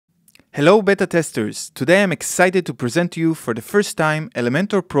Hello beta testers! Today I'm excited to present to you for the first time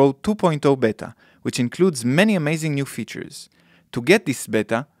Elementor Pro 2.0 beta, which includes many amazing new features. To get this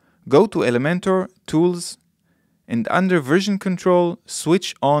beta, go to Elementor, Tools, and under Version Control,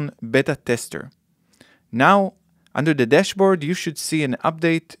 switch on Beta Tester. Now, under the dashboard, you should see an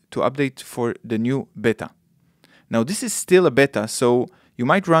update to update for the new beta. Now this is still a beta, so you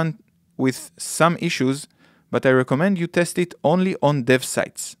might run with some issues, but I recommend you test it only on dev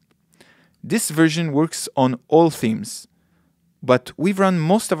sites. This version works on all themes, but we've run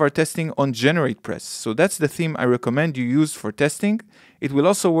most of our testing on GeneratePress, so that's the theme I recommend you use for testing. It will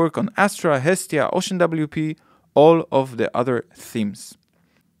also work on Astra, Hestia, OceanWP, all of the other themes.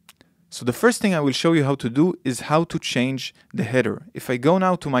 So the first thing I will show you how to do is how to change the header. If I go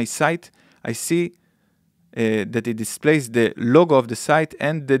now to my site, I see that it displays the logo of the site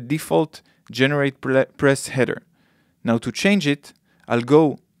and the default GeneratePress header. Now to change it, I'll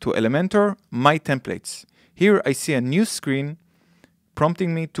go to Elementor, My Templates. Here I see a new screen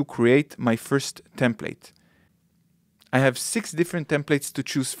prompting me to create my first template. I have 6 different templates to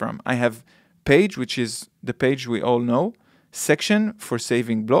choose from. I have page, which is the page we all know, section for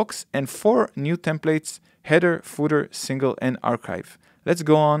saving blocks, and 4 new templates, header, footer, single, and archive. Let's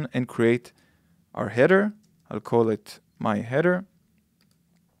go on and create our header. I'll call it my header.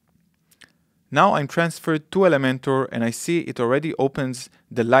 Now I'm transferred to Elementor and I see it already opens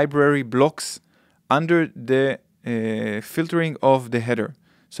the library blocks under the filtering of the header.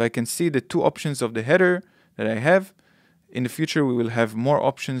 So I can see the 2 options of the header that I have. In the future we will have more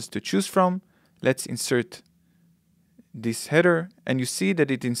options to choose from. Let's insert this header and you see that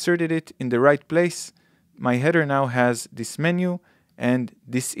it inserted it in the right place. My header now has this menu and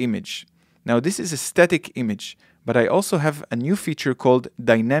this image. Now this is a static image, but I also have a new feature called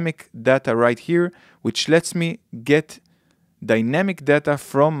dynamic data right here, which lets me get dynamic data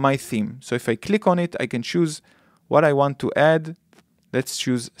from my theme. So if I click on it, I can choose what I want to add. Let's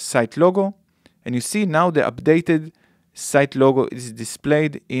choose site logo. And you see now the updated site logo is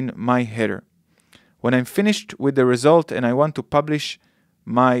displayed in my header. When I'm finished with the result and I want to publish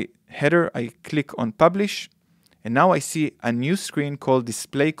my header, I click on publish. And now I see a new screen called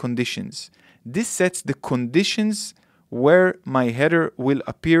display conditions. This sets the conditions where my header will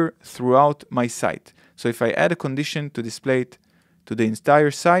appear throughout my site. So if I add a condition to display it to the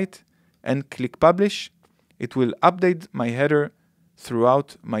entire site and click publish, it will update my header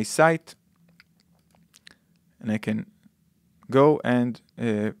throughout my site. And I can go and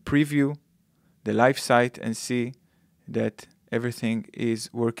preview the live site and see that everything is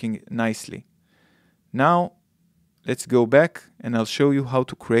working nicely. Now let's go back and I'll show you how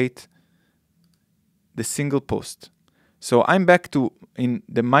to create the single post. So I'm back to in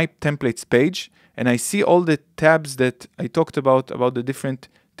the My Templates page and I see all the tabs that I talked about the different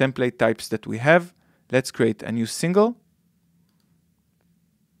template types that we have. Let's create a new single.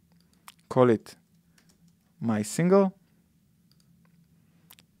 Call it My Single.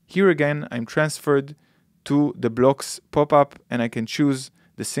 Here again, I'm transferred to the blocks pop-up and I can choose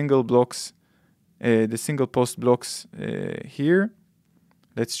the single blocks, the single post blocks here.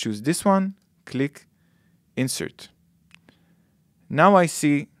 Let's choose this one, click insert. Now I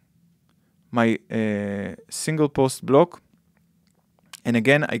see my single post block, and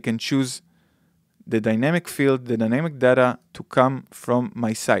again I can choose the dynamic field, the dynamic data to come from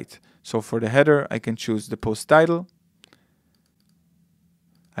my site. So for the header I can choose the post title.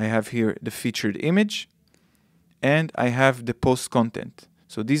 I have here the featured image and I have the post content.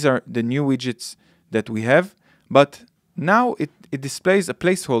 So these are the new widgets that we have, but now it displays a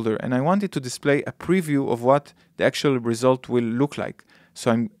placeholder and I want it to display a preview of what the actual result will look like. So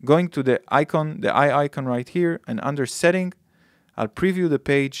I'm going to the icon, the eye icon right here, and under setting, I'll preview the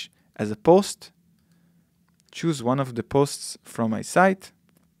page as a post, choose one of the posts from my site,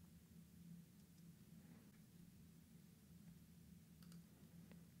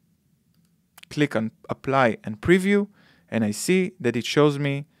 click on apply and preview, and I see that it shows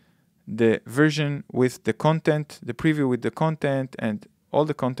me the version with the content, the preview with the content, and all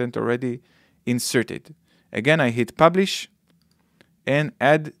the content already inserted. Again, I hit publish and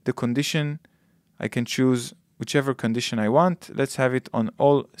add the condition. I can choose whichever condition I want. Let's have it on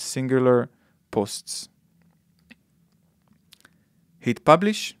all singular posts. Hit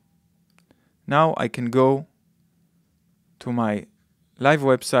publish. Now I can go to my live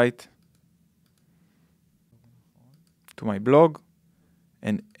website, to my blog,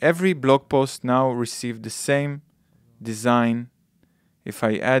 and every blog post now received the same design. If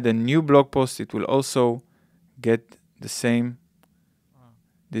I add a new blog post, it will also get the same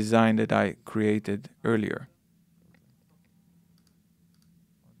design that I created earlier.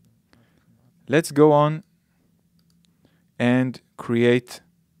 Let's go on and create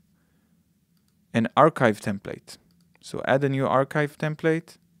an archive template. So add a new archive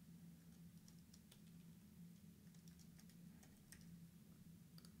template.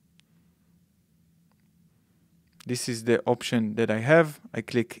 This is the option that I have. I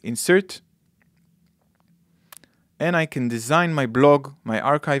click Insert. And I can design my blog, my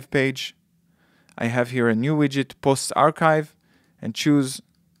archive page. I have here a new widget, Post Archive, and choose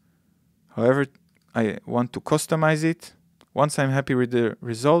however I want to customize it. Once I'm happy with the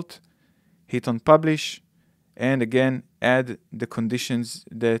result, hit on Publish, and again, add the conditions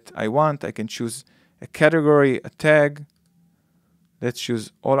that I want. I can choose a category, a tag. Let's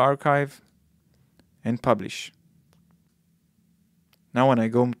choose All Archive, and Publish. Now when I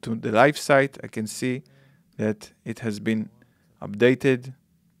go to the live site, I can see that it has been updated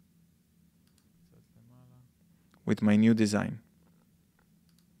with my new design.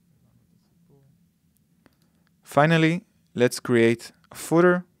 Finally, let's create a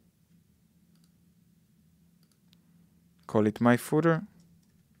footer. Call it My Footer.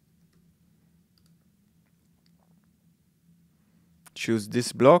 Choose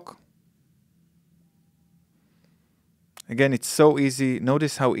this block. Again, it's so easy.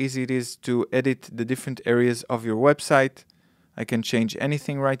 Notice how easy it is to edit the different areas of your website. I can change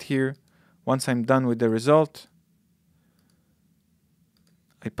anything right here. Once I'm done with the result,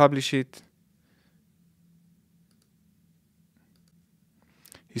 I publish it.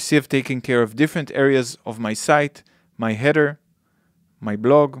 You see I've taken care of different areas of my site, my header, my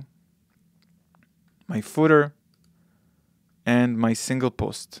blog, my footer, and my single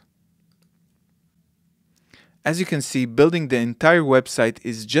post. As you can see, building the entire website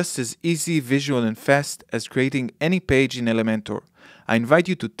is just as easy, visual, and fast as creating any page in Elementor. I invite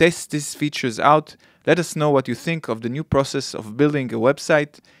you to test these features out. Let us know what you think of the new process of building a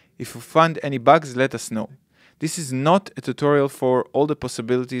website. If you find any bugs, let us know. This is not a tutorial for all the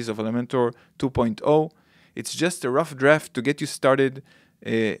possibilities of Elementor 2.0. It's just a rough draft to get you started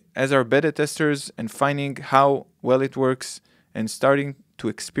as our beta testers and finding how well it works and starting to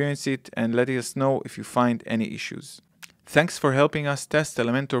experience it and letting us know if you find any issues. Thanks for helping us test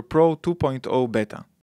Elementor Pro 2.0 beta.